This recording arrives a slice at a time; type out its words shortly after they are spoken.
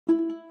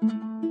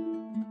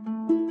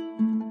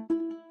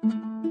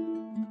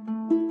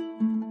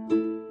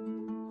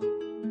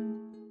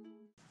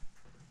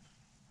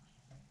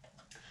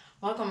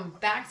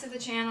to the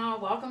channel.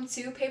 Welcome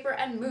to Paper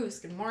and Moose.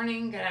 Good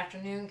morning, good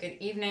afternoon, good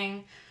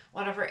evening,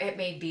 whatever it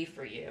may be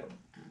for you.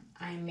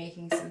 I'm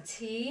making some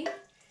tea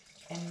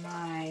in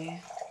my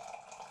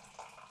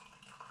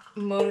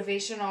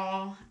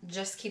motivational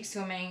Just Keep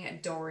Swimming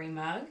Dory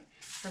mug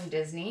from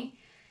Disney.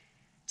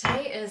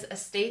 Today is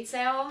estate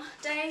sale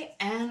day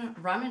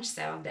and rummage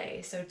sale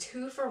day, so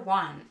 2 for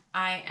 1.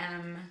 I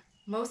am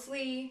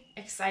mostly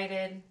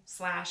excited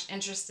 /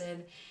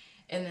 interested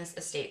in this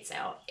estate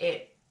sale.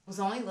 It was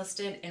only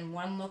listed in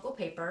one local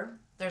paper.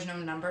 There's no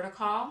number to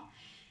call.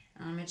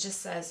 It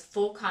just says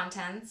full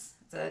contents.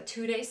 It's a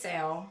 2-day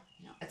sale.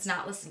 It's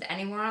not listed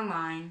anywhere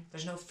online.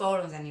 There's no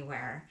photos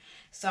anywhere.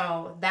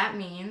 So that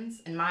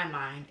means, in my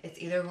mind,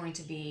 it's either going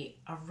to be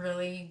a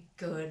really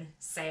good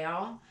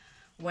sale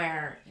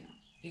where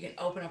you can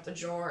open up the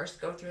drawers,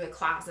 go through the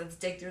closets,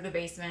 dig through the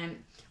basement,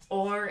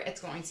 or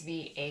it's going to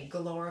be a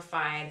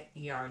glorified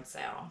yard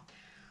sale,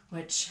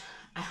 which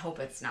I hope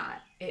it's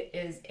not. It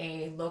is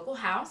a local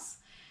house.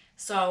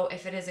 So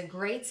if it is a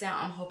great sale,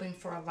 I'm hoping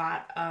for a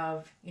lot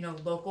of,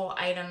 local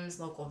items,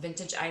 local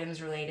vintage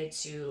items related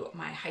to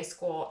my high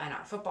school and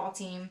our football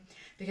team,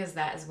 because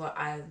that is what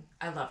I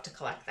love to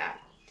collect that.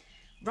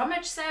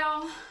 Rummage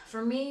sale,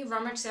 for me,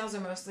 rummage sales are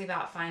mostly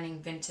about finding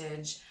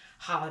vintage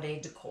holiday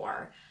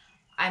decor.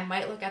 I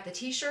might look at the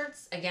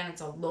t-shirts. Again,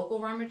 it's a local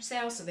rummage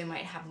sale, so they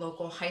might have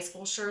local high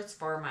school shirts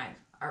for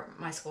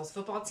my school's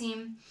football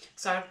team.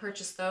 So I would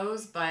purchase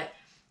those, but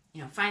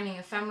finding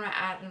ephemera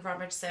at a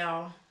rummage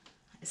sale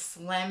is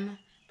slim,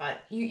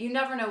 but you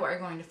never know what you're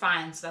going to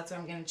find, so that's why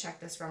I'm going to check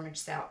this rummage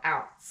sale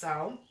out.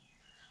 So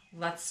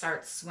let's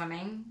start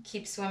swimming,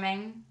 keep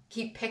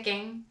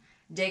picking,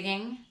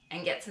 digging,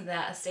 and get to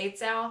the estate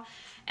sale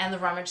and the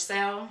rummage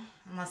sale,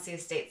 unless the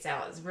estate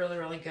sale is really,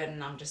 really good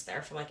and I'm just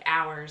there for like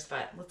hours.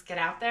 But let's get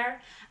out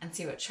there and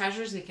see what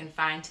treasures we can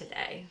find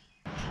today.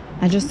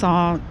 I just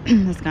saw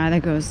this guy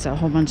that goes to a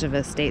whole bunch of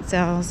estate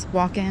sales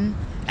walk in,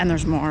 and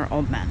there's more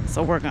old men,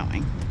 so we're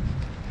going.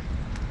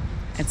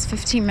 It's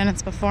 15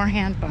 minutes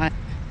beforehand, but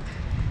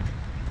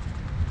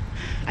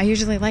I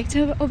usually like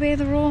to obey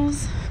the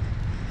rules.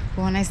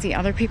 But when I see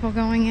other people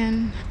going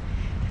in,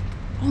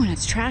 and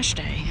it's trash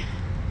day.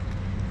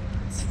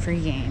 It's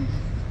free game,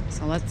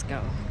 so let's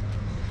go.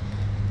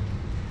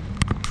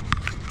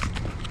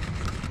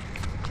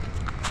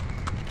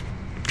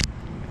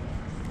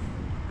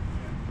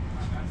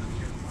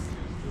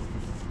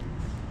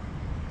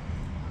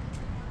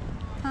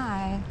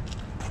 Hi.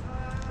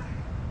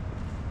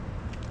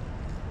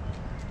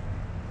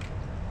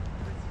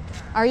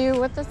 Are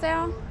you with the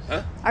sale?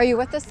 Huh? Are you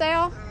with the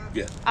sale?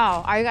 Yeah.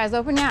 Oh, are you guys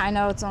open yet? I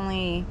know it's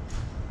only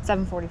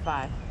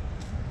 7:45.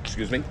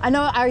 Excuse me? I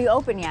know, are you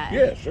open yet?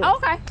 Yeah, sure. Oh,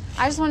 okay.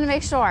 I just wanted to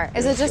make sure.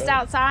 Is it just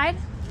outside?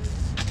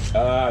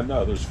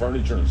 No, there's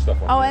furniture and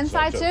stuff on the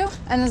inside too?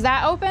 And is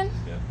that open?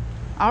 Yeah.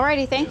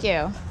 Alrighty, thank you.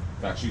 In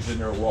fact, she's in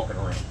there walking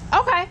around.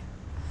 Okay.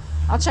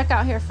 I'll check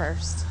out here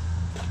first.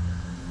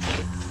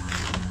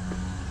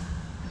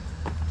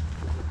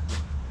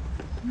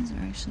 These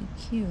are actually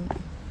cute.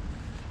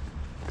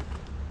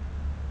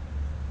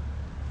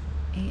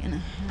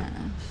 8.5.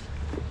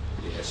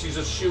 Yeah, she's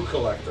a shoe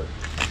collector.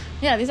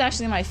 Yeah, these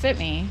actually might fit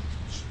me.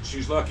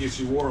 She's lucky if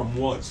she wore them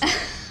once.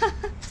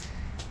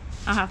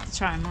 I'll have to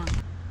try them on.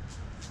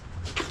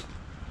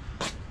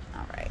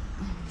 All right,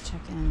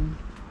 check in.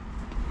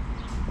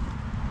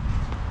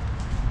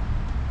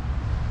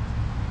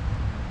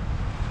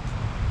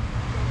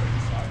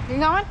 You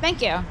going?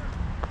 Thank you.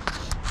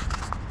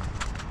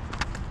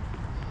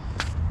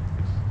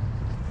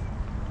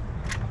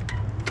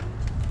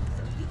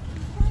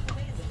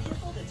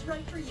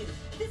 Right for you.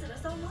 Visit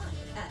us online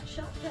at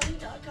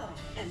shopkelly.com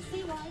and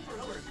see why for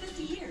over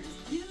 50 years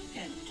you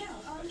can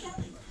count on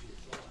Kelly.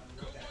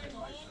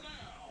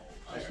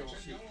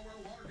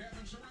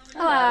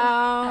 Hello.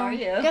 How are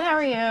you? Good, how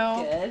are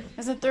you? Good.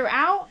 Is it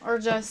throughout or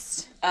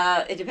just?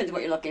 It depends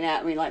what you're looking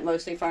at. I mean, like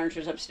mostly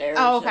furniture's upstairs.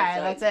 Oh, so okay,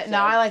 it's like- that's it. so-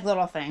 No, I like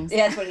little things.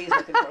 Yeah, that's what he's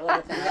looking for,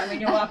 little things. I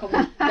mean, you're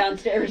welcome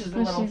downstairs is the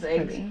little She's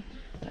things. pretty.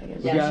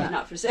 Yeah, she's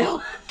not for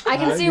sale. I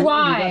can see You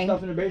got why.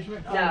 stuff in the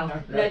basement?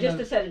 Oh, No, just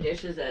a set of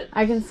dishes that,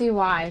 I can see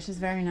why. She's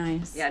very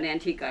nice. yeah, an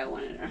antique guy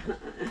wanted her. How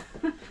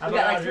We about got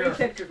like out 3 here?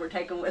 pictures we're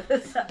taking with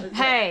us. That was it.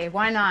 Hey,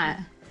 why not?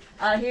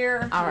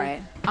 Here. All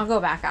right, I'll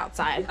go back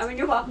outside. I mean,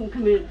 you're welcome to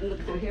come in and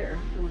look through here.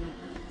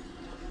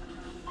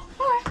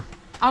 Okay.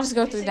 I'll just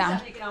go through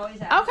down. You can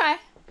always ask. Okay.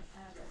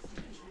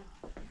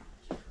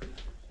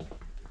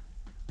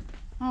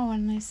 Oh, what a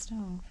nice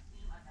stove.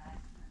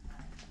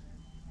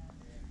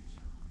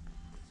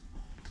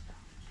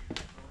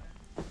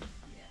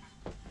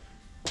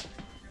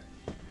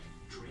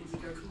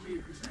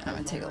 I'm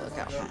gonna take a look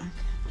out back.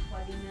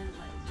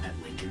 At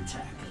Lincoln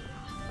Tech.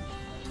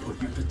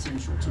 Put your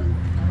potential to work.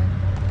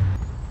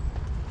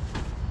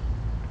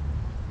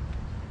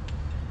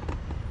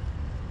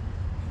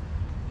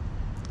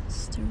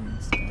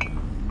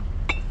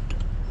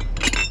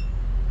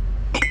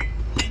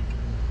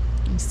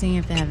 I'm seeing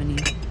if they have any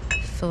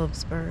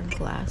Phillipsburg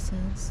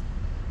glasses.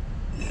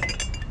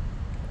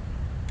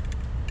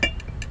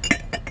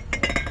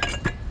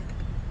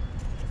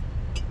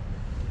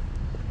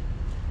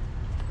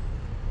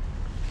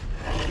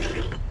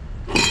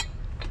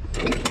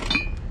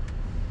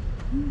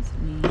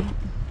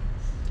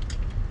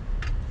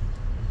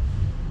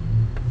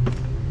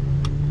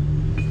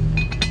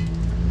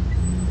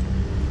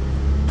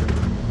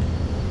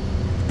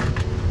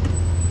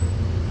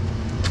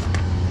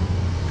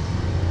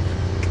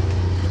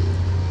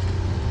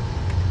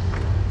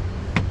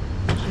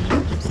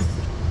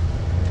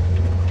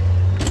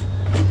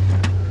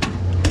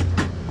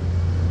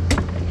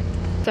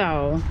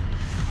 So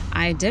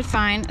I did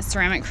find a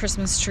ceramic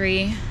Christmas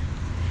tree.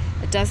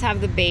 It does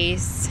have the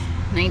base,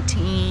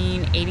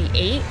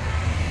 1988.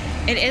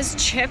 It is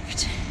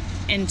chipped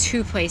in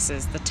two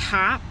places, the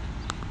top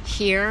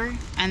here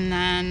and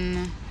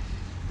then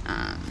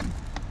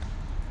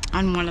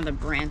on one of the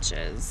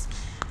branches.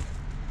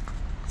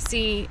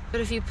 See, but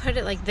if you put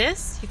it like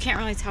this, you can't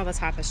really tell the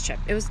top is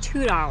chipped. It was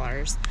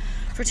 $2.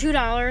 For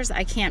 $2,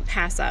 I can't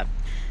pass up.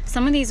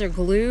 Some of these are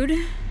glued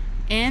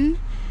in,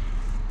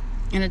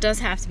 and it does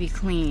have to be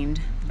cleaned.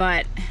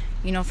 But,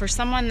 you know, for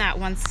someone that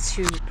wants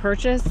to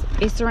purchase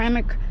a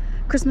ceramic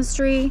Christmas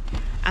tree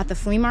at the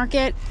flea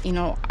market, you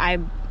know, I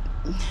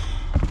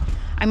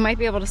might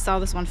be able to sell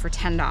this one for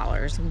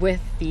 $10 with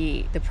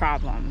the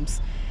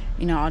problems.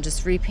 You know, I'll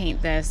just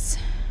repaint this.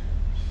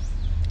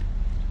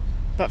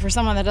 But for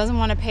someone that doesn't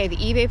want to pay the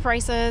eBay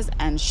prices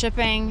and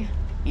shipping,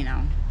 you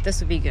know, this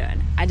would be good.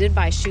 I did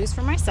buy shoes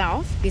for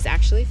myself. These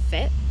actually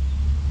fit.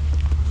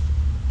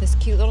 This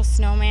cute little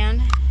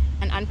snowman,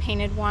 an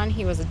unpainted one.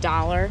 He was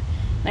 $1,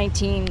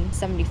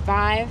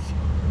 1975.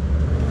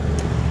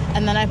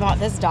 And then I bought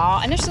this doll.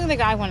 Initially, the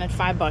guy wanted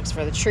 $5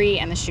 for the tree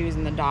and the shoes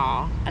and the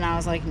doll. And I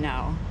was like,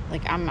 no.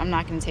 Like, I'm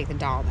not going to take the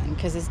doll then.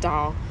 Because this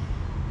doll,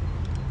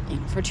 you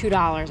know, for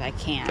 $2, I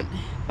can't.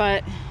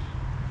 But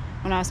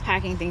when I was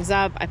packing things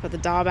up, I put the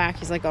doll back.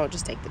 He's like, oh,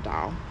 just take the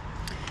doll.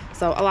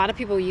 So a lot of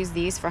people use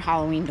these for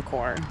Halloween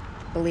decor,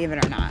 believe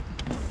it or not.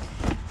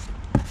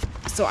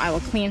 So I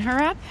will clean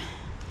her up,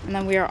 and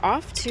then we are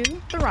off to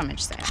the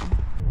rummage sale.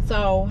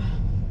 So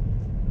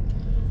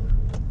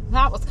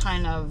that was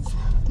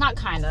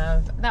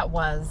that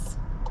was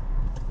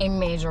a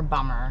major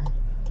bummer.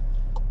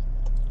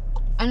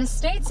 An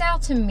estate sale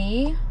to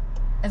me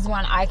is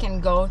when I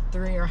can go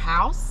through your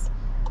house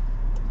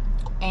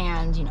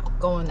and, you know,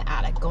 go in the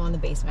attic, go in the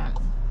basement,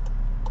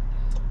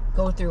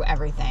 go through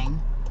everything.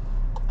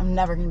 I'm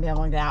never gonna be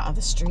able to get out of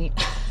the street.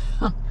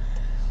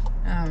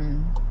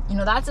 You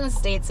know, that's an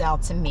estate sale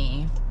to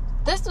me.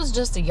 This was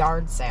just a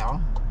yard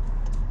sale.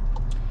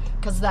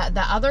 Because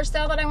the other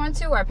sale that I went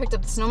to where I picked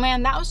up the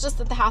snowman, that was just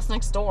at the house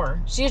next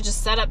door. She had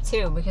just set up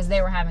too because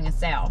they were having a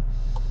sale.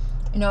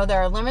 You know,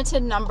 there are a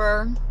limited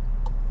number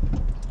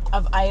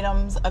of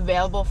items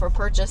available for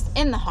purchase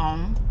in the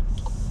home.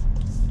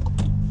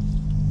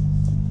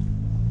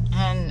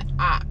 And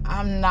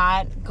I'm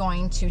not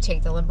going to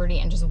take the liberty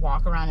and just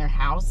walk around your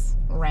house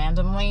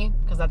randomly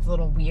because that's a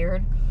little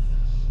weird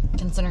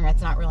considering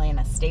it's not really an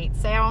estate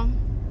sale.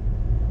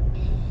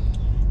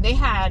 They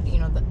had, you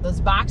know,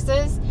 those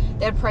boxes,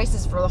 they had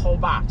prices for the whole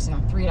box, you know,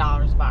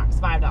 $3 a box,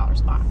 $5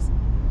 a box.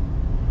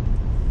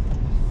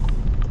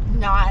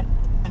 Not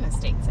an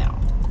estate sale.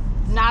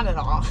 Not at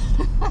all.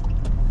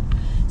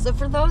 So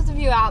for those of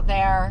you out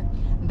there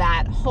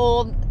that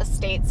hold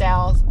estate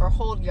sales or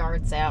hold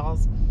yard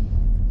sales,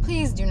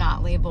 please do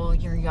not label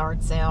your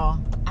yard sale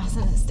as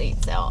an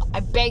estate sale.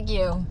 I beg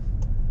you.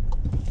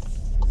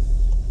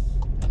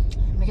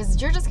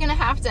 Because you're just going to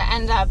have to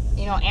end up,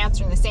 you know,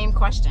 answering the same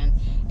question.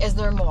 Is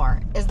there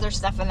more? Is there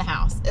stuff in the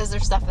house? Is there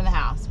stuff in the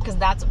house? Because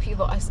that's what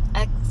people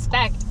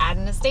expect at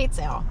an estate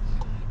sale.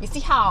 You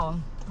see how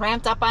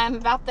ramped up I am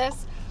about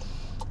this?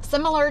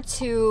 Similar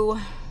to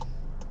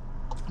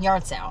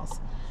yard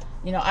sales.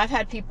 You know, I've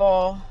had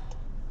people,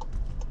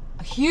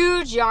 a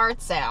huge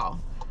yard sale,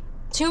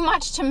 too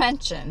much to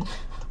mention.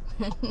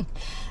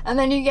 And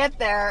then you get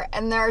there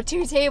and there are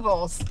 2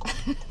 tables.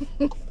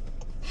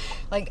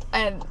 Like,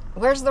 and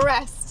where's the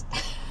rest?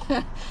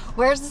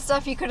 Where's the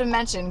stuff you could have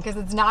mentioned?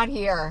 Because it's not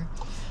here.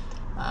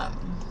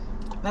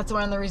 That's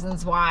one of the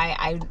reasons why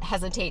I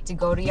hesitate to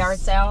go to yard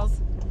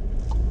sales.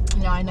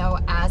 You know, I know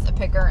as a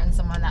picker and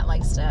someone that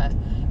likes to,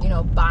 you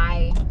know,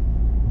 buy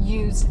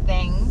used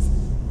things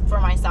for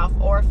myself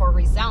or for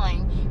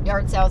reselling,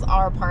 yard sales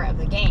are a part of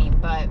the game.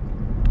 But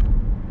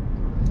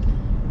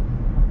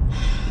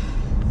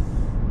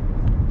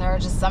there are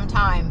just some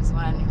times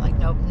when you're like,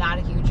 nope, not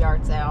a huge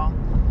yard sale.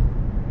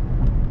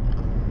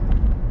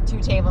 2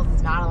 tables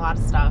is not a lot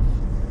of stuff.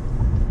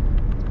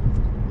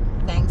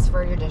 Thanks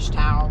for your dish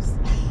towels.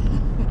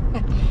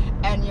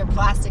 And your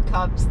plastic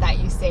cups that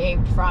you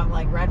saved from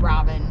like Red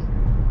Robin.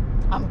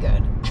 I'm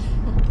good.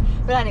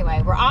 But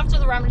anyway, we're off to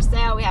the rummage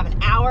sale. We have an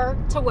hour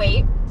to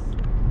wait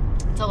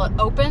till it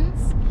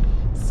opens.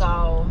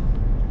 So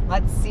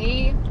let's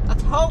see.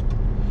 Let's hope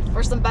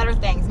for some better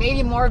things.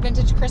 Maybe more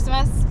vintage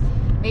Christmas.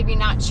 Maybe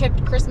not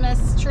chipped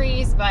Christmas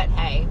trees. But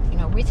hey, you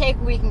know, we take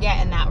what we can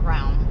get in that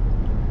realm.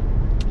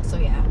 So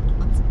yeah,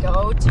 let's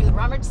go to the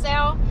rummage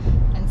sale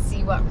and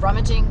see what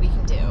rummaging we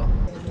can do.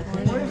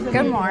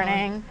 Good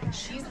morning.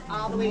 She's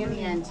all the way in the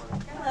end.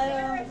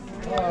 Hello.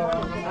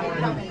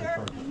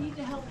 You need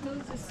to help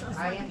move this so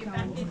I can get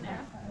back in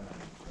there.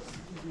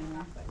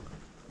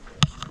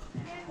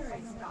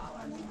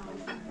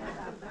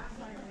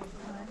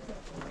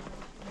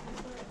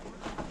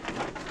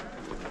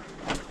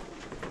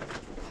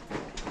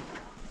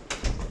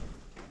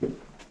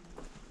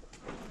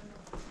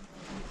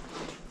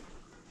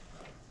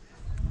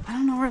 I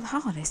don't know where the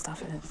holiday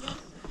stuff is.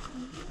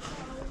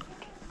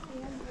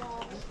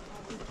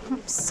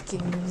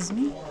 Excuse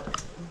me.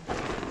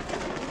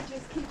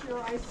 your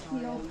ice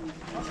peel.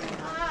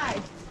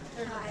 Hi.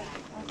 Hi.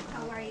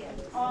 How are you?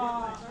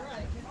 All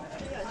right.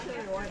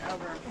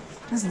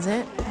 This is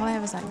it? All I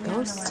have is that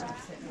ghost.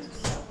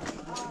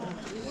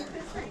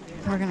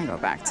 We're gonna go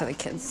back to the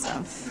kids'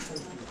 stuff.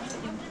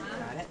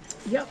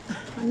 Yep,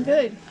 I'm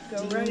good.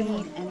 Go right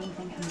ahead.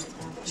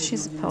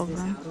 She's a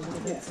pilgrim.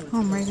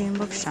 Oh, Moravian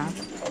bookshop.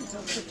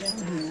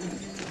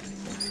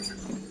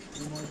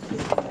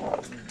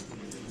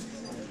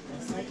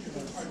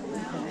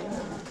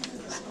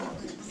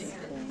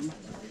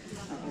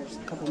 There's a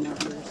couple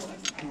markers.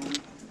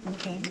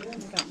 Okay.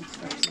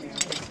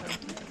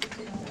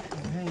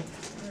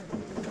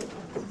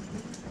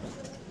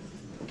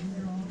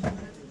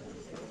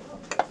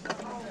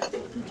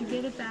 Did you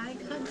get a bag,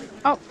 hon?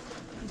 Oh,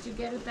 Did you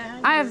get a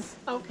bag? I have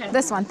Okay.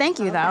 this one. Thank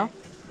you, though.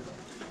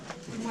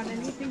 If you want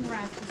anything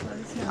wrapped, just let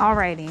us know.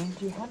 Alrighty.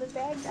 Do you have a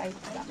bag? I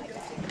got my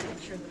bag.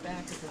 Make sure the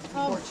back is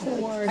unfortunate. Of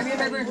course. I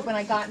remember when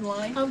I got in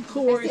line. Of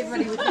course.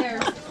 Everybody was there.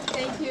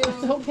 Thank you.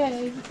 It's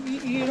okay.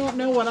 You don't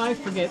know what I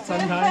forget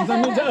sometimes.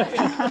 Let me tell you.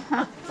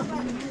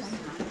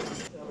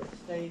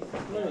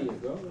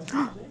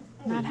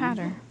 Mad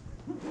Hatter.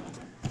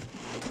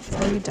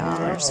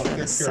 $3 for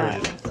the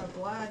set.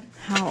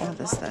 How old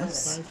is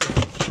this?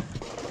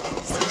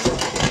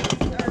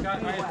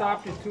 I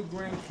adopted 2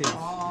 grandkids.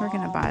 We're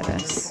gonna buy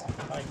this.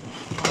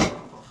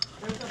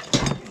 There's a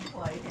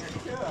plate here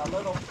too, a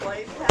little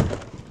plate pen.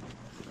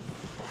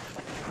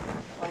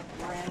 Like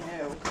brand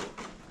new.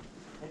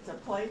 It's a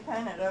play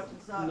pen, it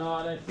opens up.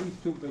 No, he's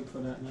too big for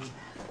that now.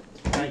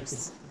 Thank you.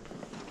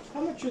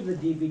 How much are the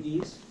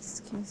DVDs?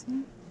 Excuse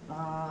me?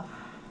 Oh,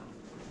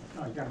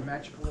 you got a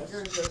magical list.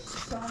 There's a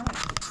sign.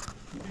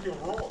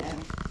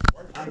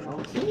 I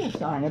don't see a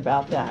sign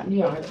about that.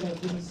 Yeah, I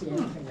didn't see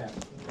anything that.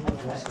 I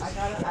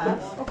gotta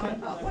ask. Okay.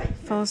 Oh, wait.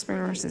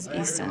 Phillipsburg versus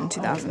Easton,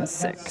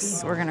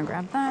 2006. We're gonna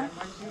grab that.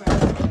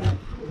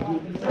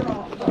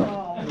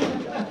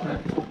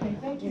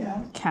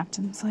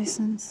 Captain's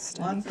license,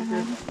 study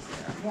guide.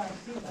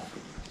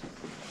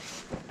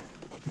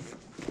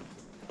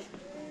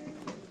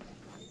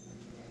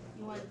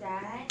 You want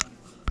that?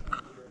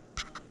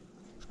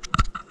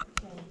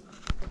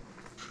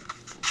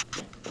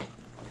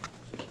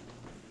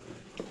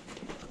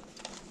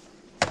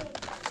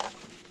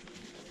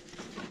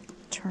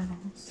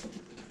 Turtles.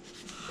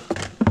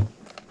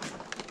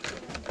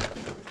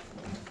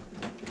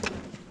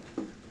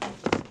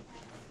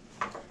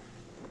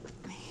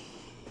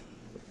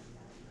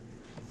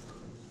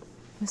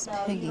 Miss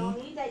Piggy.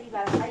 need that. You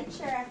got a high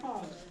chair at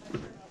home.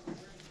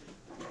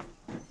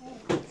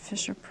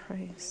 Fisher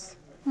Price.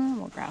 Oh,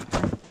 we'll grab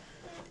her.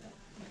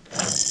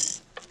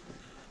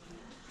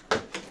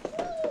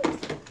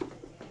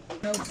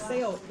 No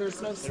sale.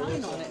 There's no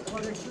sign on it.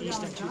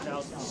 Easton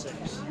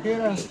 2006.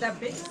 Yeah. That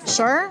big.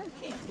 Sure?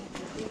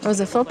 Was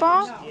it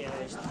football?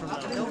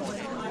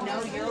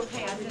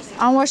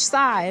 On which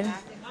side?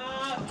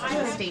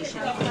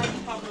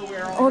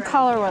 What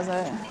color was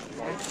it?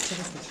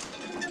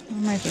 It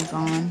might be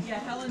gone.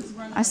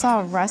 I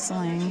saw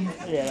wrestling.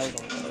 Yeah, that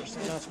was on first.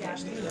 That's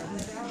first.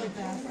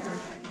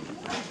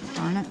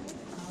 Darn it.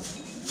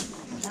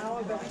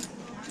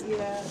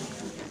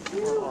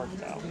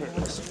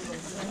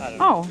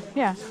 Oh,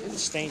 yeah.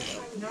 It's stained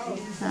though.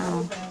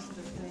 Oh.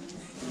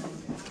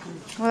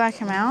 Will that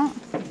come out?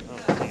 I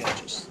think I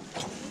just.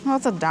 Well,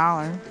 it's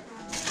 $1.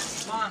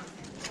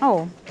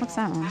 Oh, what's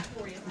that one?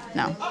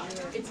 No.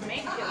 It's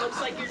me. It looks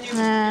like your new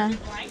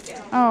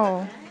blanket.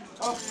 Oh.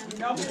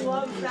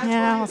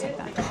 Yeah, I'll take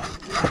that.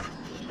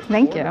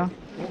 Thank you.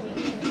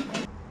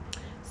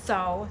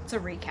 So, to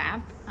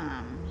recap,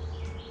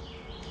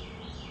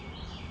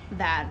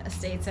 that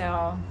estate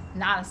sale,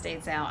 not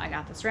estate sale, I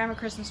got the ceramic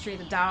Christmas tree,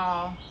 the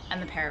doll, and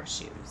the pair of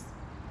shoes.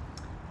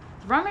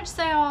 The rummage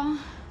sale,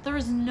 there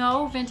was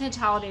no vintage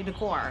holiday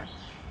decor.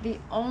 The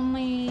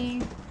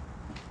only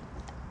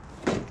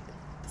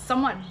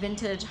somewhat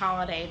vintage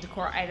holiday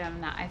decor item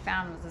that I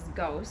found was this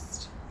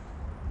ghost.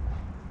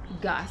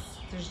 Gus.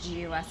 There's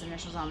GUS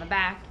initials on the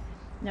back.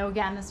 No,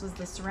 again, this was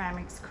the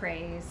ceramics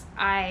craze.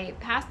 I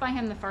passed by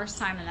him the first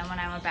time, and then when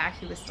I went back,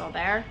 he was still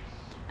there.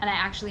 And I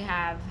actually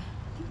have,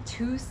 I think,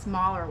 2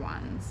 smaller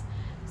ones.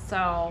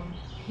 So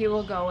he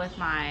will go with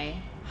my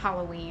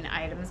Halloween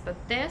items. But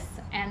this,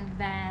 and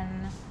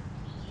then,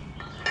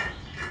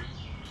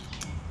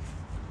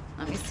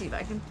 let me see if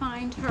I can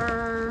find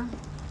her.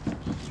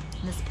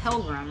 This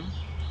pilgrim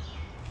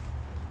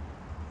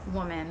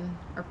woman,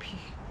 or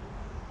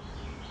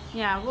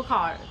yeah, we'll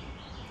call her.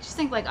 Just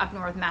think like up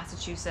north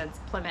Massachusetts,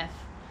 Plymouth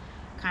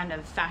kind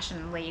of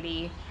fashion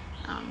lady.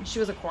 She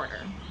was a quarter.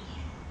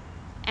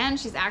 And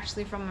she's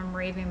actually from the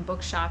Moravian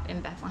bookshop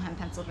in Bethlehem,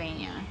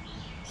 Pennsylvania.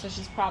 So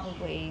she's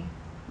probably,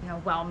 you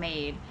know, well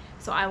made.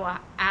 So I will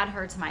add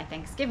her to my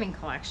Thanksgiving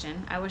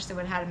collection. I wish they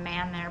would have had a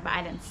man there, but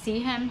I didn't see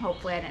him.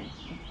 Hopefully I didn't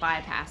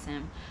bypass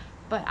him.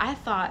 But I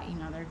thought, you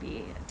know, there'd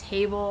be a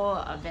table,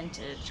 a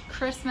vintage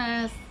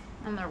Christmas,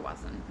 and there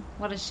wasn't.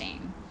 What a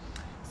shame.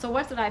 So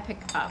what did I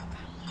pick up?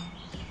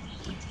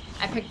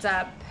 I picked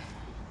up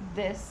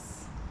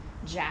this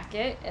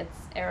jacket. It's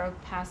Aero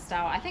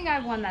Pastel. I think I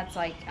have one that's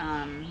like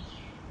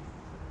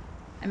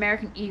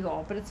American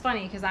Eagle, but it's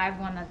funny because I have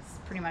one that's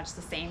pretty much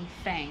the same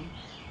thing.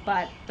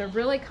 But they're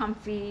really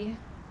comfy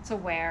to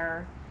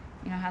wear.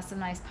 You know, has some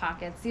nice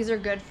pockets. These are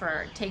good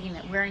for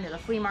wearing to the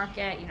flea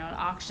market, you know, an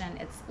auction.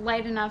 It's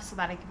light enough so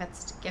that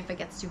if it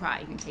gets too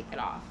hot, you can take it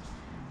off.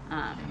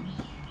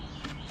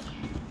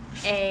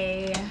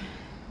 A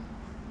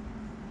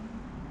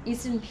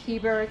Easton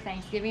Peeber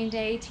Thanksgiving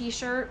Day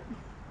t-shirt.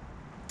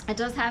 It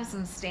does have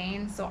some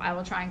stains, so I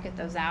will try and get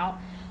those out.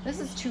 This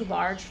is too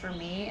large for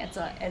me. It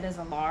is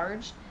a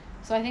large.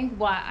 So I think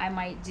what I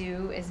might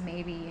do is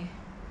maybe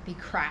be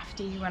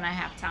crafty when I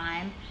have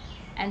time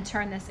and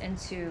turn this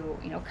into,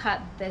 you know,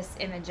 cut this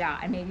image out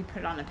and maybe put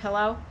it on a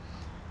pillow,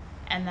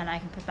 and then I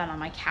can put that on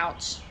my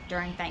couch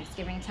during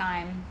Thanksgiving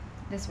time.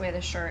 This way the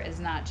shirt is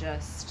not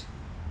just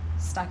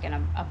stuck in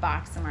a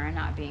box somewhere and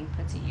not being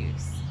put to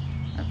use.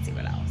 Let's see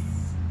what else.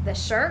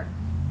 This shirt,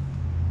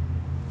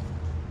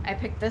 I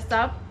picked this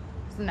up.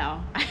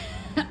 No,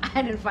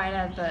 I didn't find it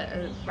at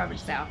the Rummage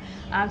sale.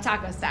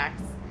 Taco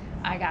Stacks.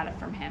 I got it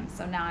from him.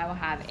 So now I will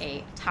have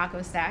a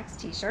Taco Stacks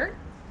t-shirt.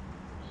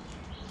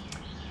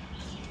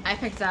 I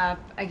picked up,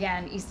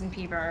 again, Easton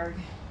Peeberg.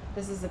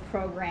 This is a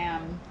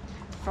program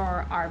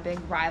for our big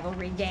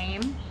rivalry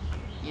game.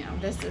 You know,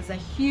 this is a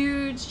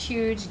huge,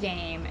 huge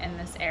game in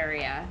this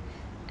area,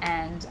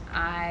 and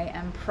I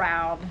am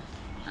proud,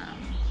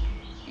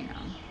 you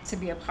know, to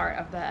be a part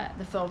of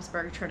the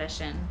Phillipsburg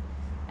tradition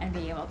and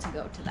be able to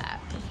go to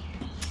that.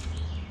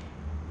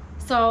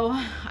 So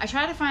I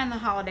tried to find the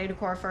holiday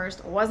decor first.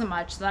 It wasn't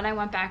much. So then I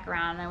went back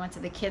around and I went to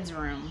the kids'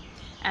 room,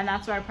 and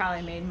that's where I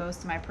probably made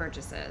most of my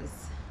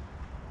purchases.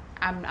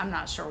 I'm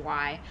not sure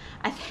why.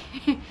 I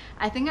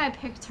think I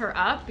picked her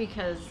up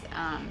because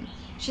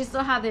she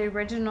still had the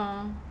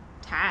original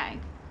tag.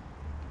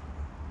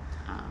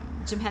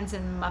 Jim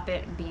Henson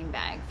Muppet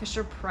Beanbag,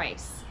 Fisher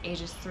Price,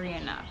 ages 3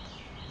 and up.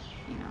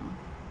 You know,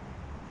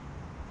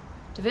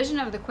 division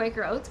of the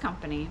Quaker Oats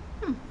Company.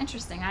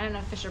 Interesting. I didn't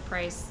know Fisher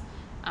Price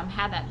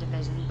had that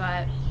division,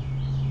 but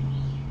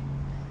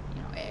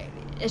you know,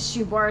 is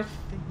she worth,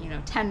 you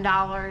know,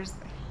 $10?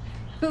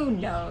 Who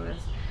knows?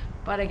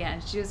 But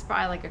again, she was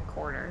probably like a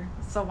quarter,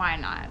 so why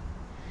not?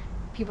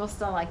 People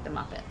still like the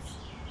Muppets.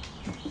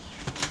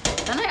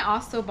 Then I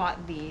also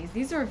bought these.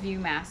 These are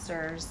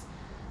Viewmasters,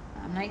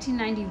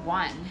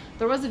 1991.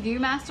 There was a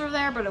Viewmaster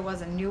there, but it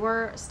was a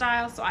newer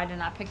style, so I did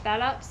not pick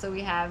that up. So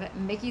we have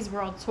Mickey's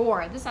World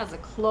Tour. This has a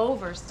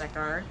Clover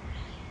sticker,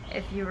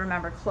 if you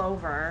remember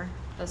Clover,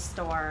 the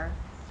store.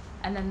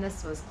 And then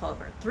this was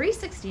Clover.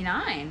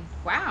 $3.69.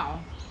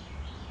 Wow.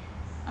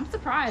 I'm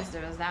surprised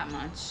it was that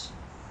much.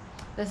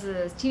 This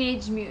is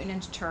Teenage Mutant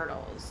Ninja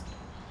Turtles.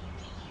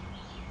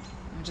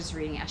 I'm just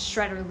reading it.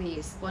 Shredder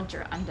leaves,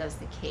 Splinter undoes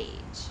the cage.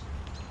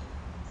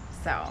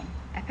 So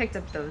I picked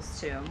up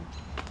those two.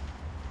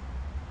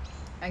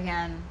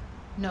 Again,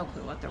 no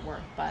clue what they're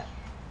worth, but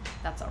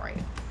that's all right.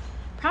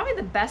 Probably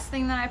the best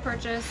thing that I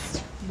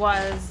purchased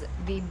was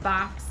the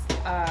box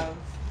of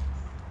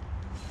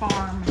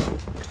farm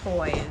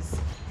toys.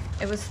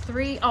 It was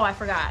oh, I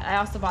forgot. I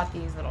also bought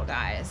these little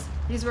guys.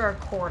 These were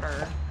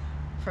 $1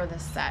 for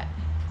this set.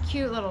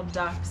 Cute little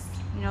ducks.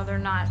 You know, they're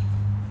not,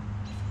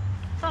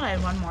 I thought I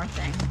had one more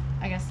thing.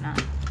 I guess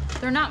not.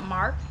 They're not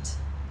marked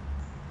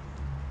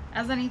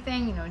as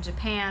anything, you know,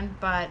 Japan,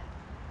 but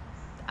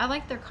I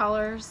like their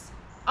colors.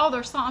 Oh,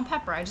 they're salt and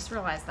pepper. I just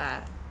realized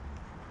that.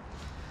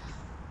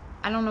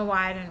 I don't know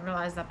why I didn't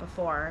realize that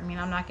before. I mean,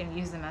 I'm not going to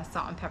use them as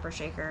salt and pepper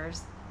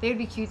shakers. They would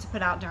be cute to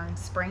put out during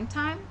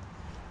springtime.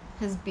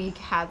 His beak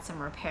had some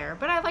repair,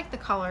 but I like the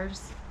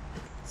colors.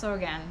 So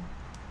again,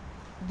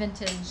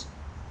 vintage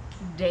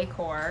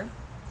decor.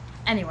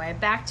 Anyway,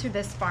 back to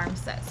this farm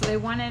set. So they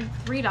wanted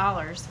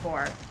 $3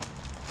 for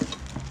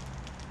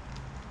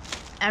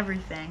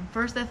everything.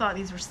 First I thought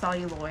these were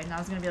celluloid, and I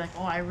was gonna be like,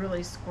 oh, I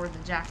really scored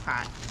the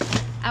jackpot.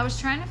 I was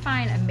trying to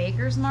find a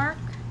maker's mark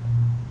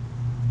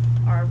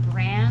or a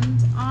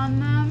brand on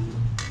them.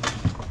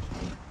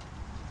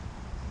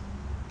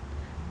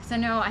 Because I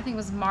know, I think it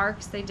was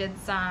Marks, they did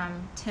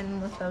some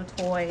tin litho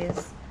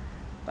toys,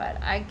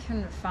 but I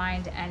couldn't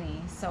find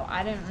any. So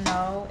I didn't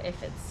know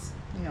if it's,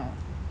 you know,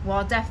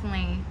 well,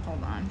 definitely,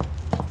 hold on.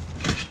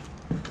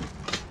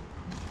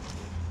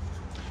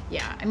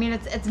 Yeah, I mean,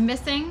 it's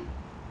missing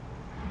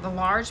the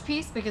large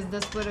piece because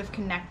this would have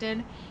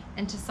connected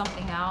into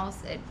something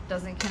else. It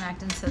doesn't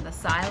connect into the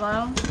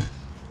silo.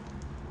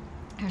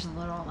 There's a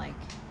little like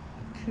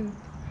coop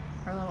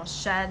or a little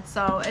shed,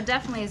 so it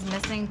definitely is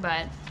missing,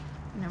 but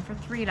you know, for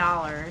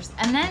 $3.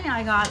 And then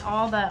I got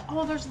all the,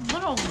 oh, there's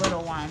little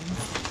ones.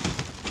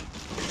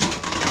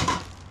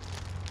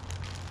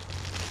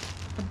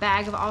 A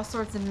bag of all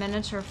sorts of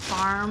miniature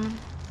farm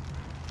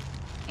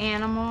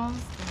animals.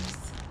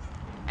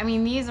 I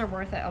mean, these are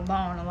worth it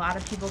alone. A lot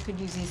of people could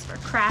use these for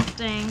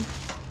crafting.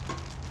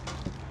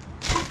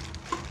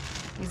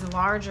 These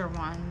larger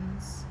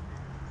ones.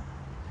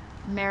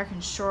 American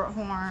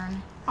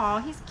Shorthorn. Oh,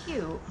 he's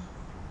cute.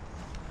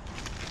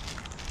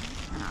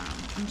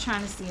 I'm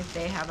trying to see if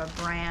they have a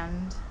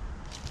brand.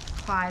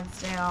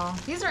 Clydesdale.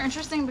 These are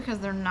interesting because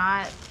they're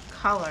not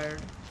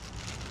colored.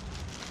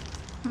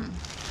 I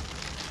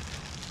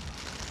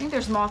think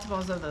there's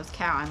multiples of those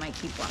cow. I might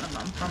keep one of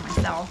them for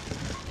myself.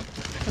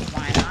 Because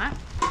why not?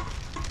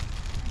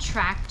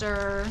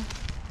 Tractor.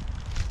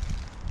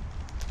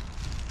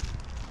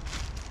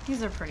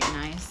 These are pretty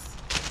nice.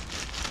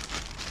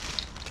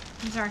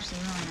 These are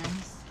actually really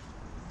nice.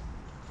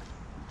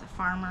 The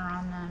farmer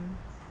on them.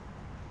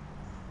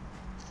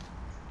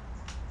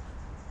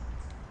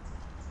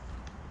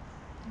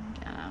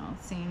 Again, I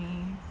don't see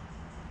any.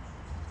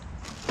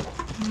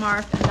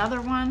 Mark,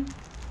 another one.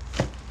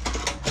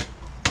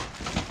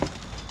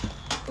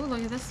 Ooh,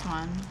 look at this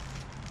one.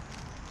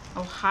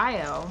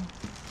 Ohio.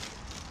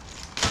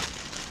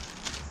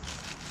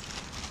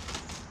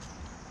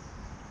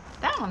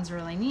 That one's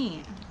really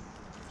neat.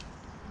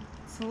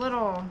 It's a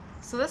little,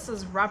 so this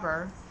is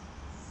rubber.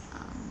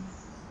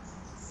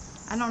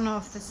 I don't know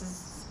if this is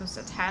supposed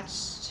to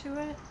attach to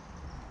it.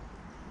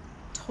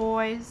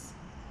 Toys.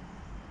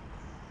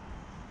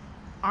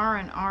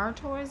 R&R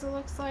toys, it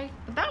looks like.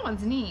 But that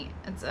one's neat.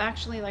 It's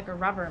actually like a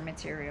rubber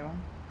material.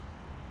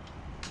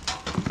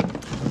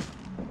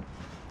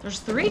 There's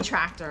 3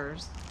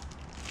 tractors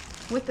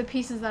with the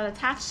pieces that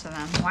attach to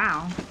them.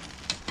 Wow.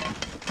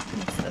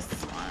 What's this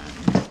one?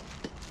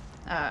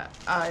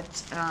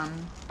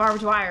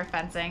 Barbed wire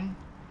fencing.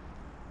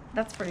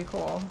 That's pretty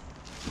cool.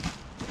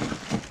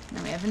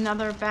 Then we have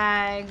another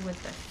bag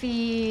with the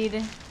feed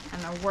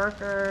and the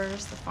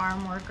workers, the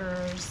farm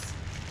workers,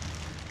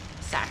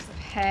 sacks of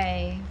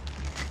hay.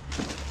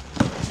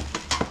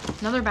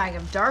 Another bag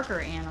of darker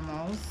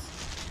animals,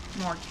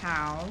 more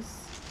cows.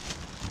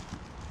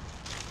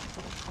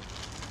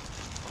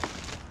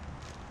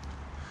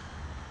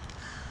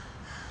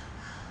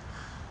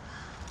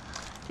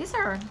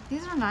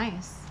 These are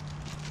nice.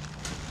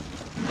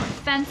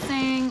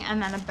 Fencing,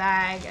 and then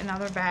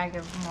another bag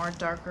of more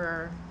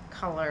darker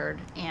colored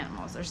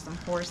animals. There's some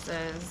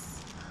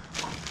horses.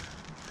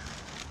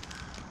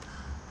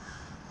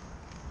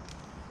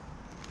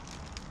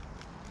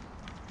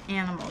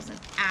 Animals in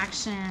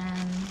action.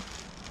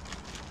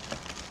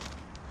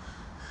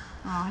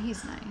 Oh,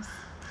 he's nice.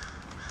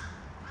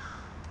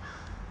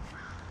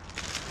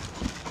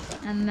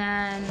 And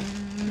then,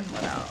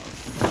 what else?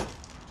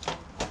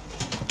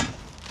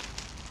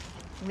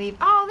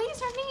 Oh,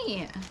 these are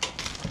neat.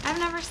 I've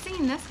never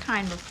seen this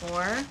kind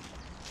before.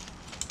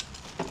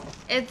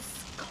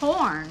 It's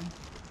corn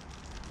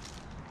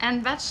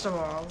and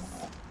vegetables.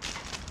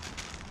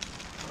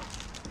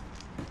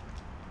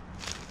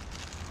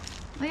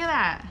 Look at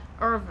that.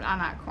 Or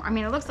not corn. I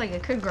mean, it looks like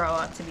it could grow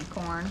up to be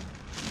corn.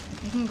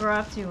 You can grow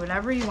up to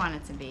whatever you want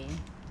it to be.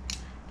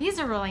 These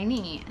are really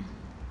neat.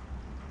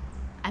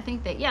 I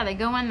think that, yeah, they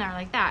go in there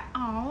like that.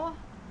 Oh,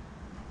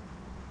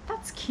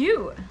 that's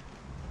cute.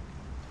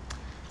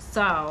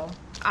 So,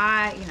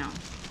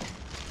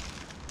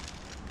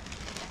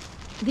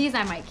 these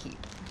I might keep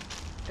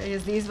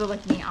because these will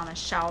look neat on a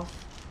shelf.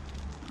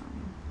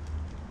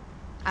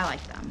 I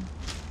like them.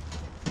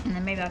 And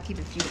then maybe I'll keep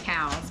a few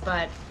cows,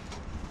 but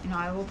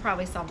I will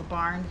probably sell the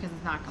barn because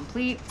it's not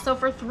complete. So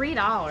for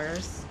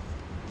 $3,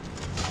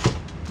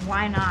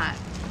 why not?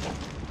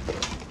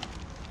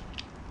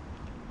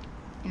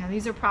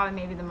 These are probably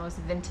maybe the most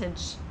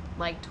vintage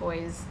like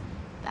toys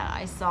that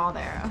I saw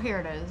there. Oh, here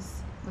it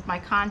is with my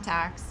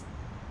contacts.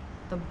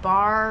 The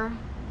Bar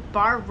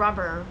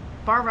Rubber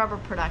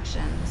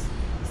Productions,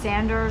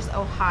 Sanders,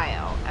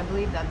 Ohio. I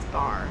believe that's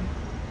Bar.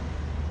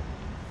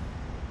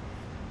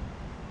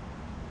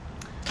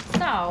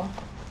 So,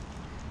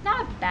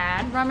 not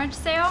bad rummage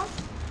sale,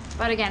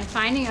 but again,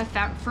 finding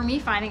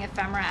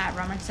ephemera at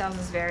rummage sales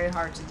is very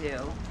hard to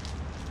do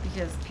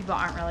because people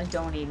aren't really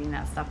donating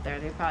that stuff there.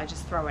 They probably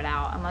just throw it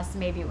out unless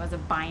maybe it was a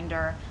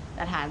binder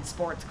that had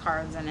sports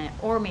cards in it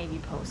or maybe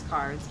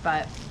postcards.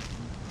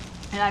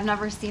 And I've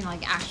never seen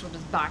like actual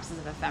just boxes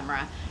of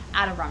ephemera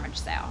at a rummage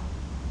sale.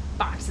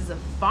 Boxes of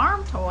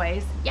farm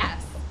toys,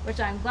 yes, which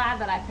I'm glad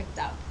that I picked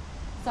up.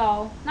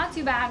 So not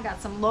too bad.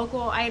 Got some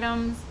local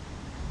items,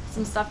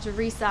 some stuff to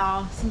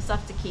resell, some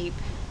stuff to keep,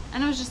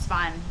 and it was just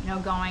fun,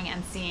 going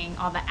and seeing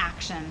all the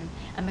action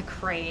and the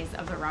craze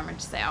of the rummage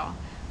sale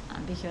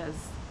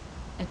because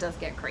it does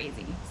get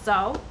crazy.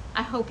 So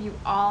I hope you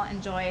all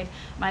enjoyed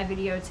my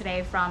video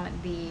today from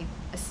the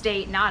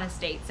not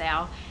estate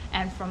sale,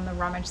 and from the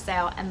rummage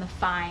sale and the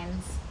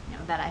finds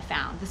that I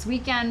found. This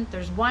weekend,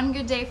 there's one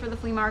good day for the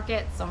flea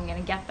market, so I'm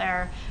gonna get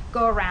there,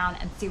 go around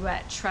and see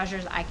what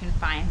treasures I can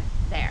find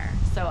there.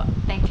 So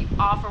thank you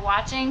all for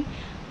watching.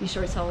 Be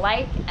sure to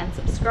like and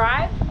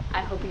subscribe.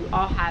 I hope you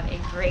all have a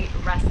great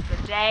rest of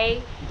the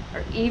day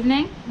or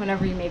evening,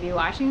 whenever you may be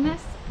watching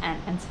this.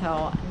 And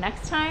until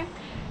next time,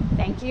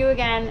 thank you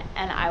again,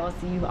 and I will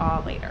see you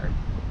all later.